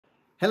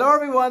Hello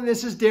everyone,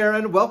 this is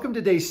Darren. Welcome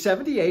to day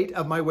 78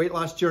 of my weight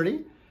loss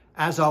journey.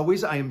 As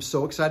always, I am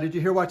so excited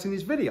you're here watching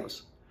these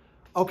videos.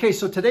 Okay,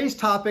 so today's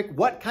topic,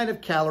 what kind of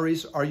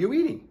calories are you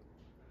eating?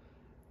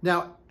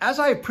 Now, as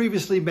I have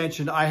previously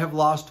mentioned, I have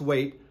lost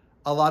weight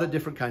a lot of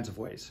different kinds of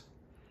ways.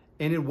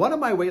 And in one of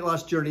my weight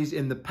loss journeys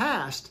in the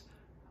past,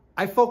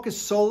 I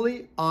focused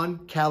solely on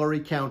calorie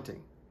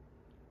counting.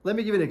 Let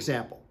me give you an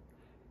example.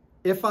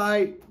 If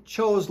I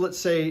chose, let's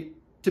say,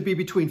 to be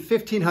between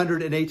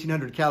 1,500 and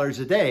 1,800 calories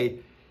a day,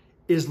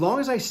 as long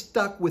as I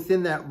stuck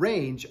within that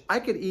range, I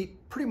could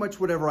eat pretty much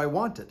whatever I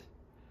wanted.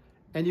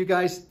 And you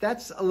guys,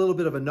 that's a little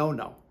bit of a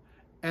no-no.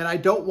 And I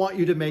don't want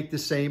you to make the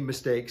same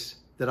mistakes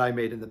that I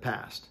made in the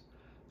past.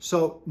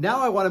 So now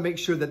I want to make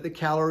sure that the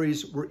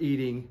calories we're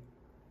eating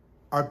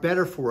are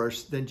better for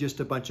us than just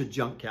a bunch of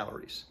junk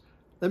calories.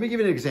 Let me give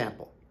you an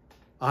example.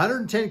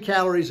 110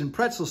 calories in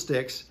pretzel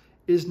sticks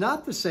is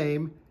not the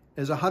same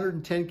as a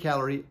 110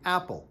 calorie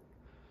apple.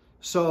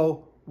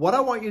 So what I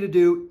want you to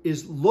do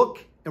is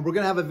look, and we're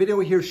going to have a video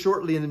here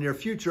shortly in the near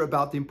future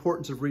about the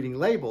importance of reading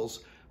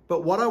labels.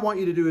 But what I want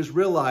you to do is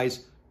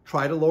realize,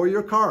 try to lower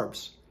your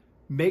carbs.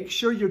 Make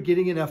sure you're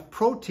getting enough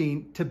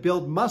protein to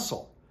build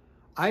muscle.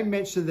 I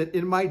mentioned that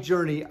in my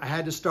journey, I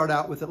had to start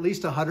out with at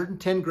least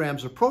 110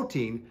 grams of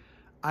protein.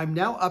 I'm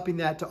now upping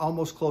that to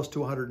almost close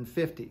to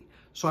 150.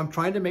 So I'm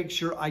trying to make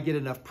sure I get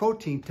enough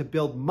protein to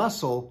build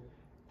muscle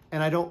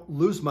and I don't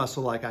lose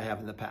muscle like I have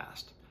in the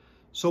past.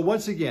 So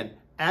once again,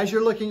 as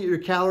you're looking at your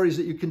calories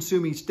that you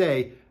consume each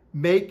day,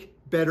 make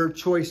better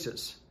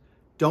choices.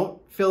 Don't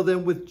fill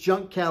them with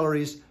junk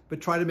calories, but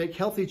try to make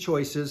healthy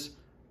choices,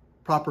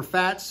 proper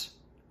fats,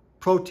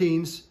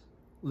 proteins,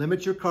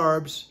 limit your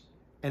carbs,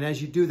 and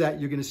as you do that,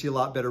 you're going to see a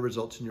lot better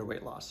results in your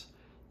weight loss.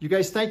 You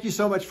guys, thank you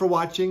so much for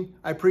watching.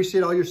 I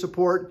appreciate all your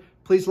support.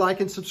 Please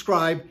like and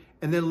subscribe,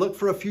 and then look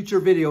for a future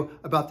video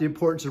about the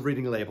importance of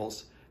reading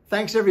labels.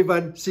 Thanks,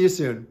 everyone. See you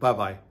soon.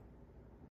 Bye-bye.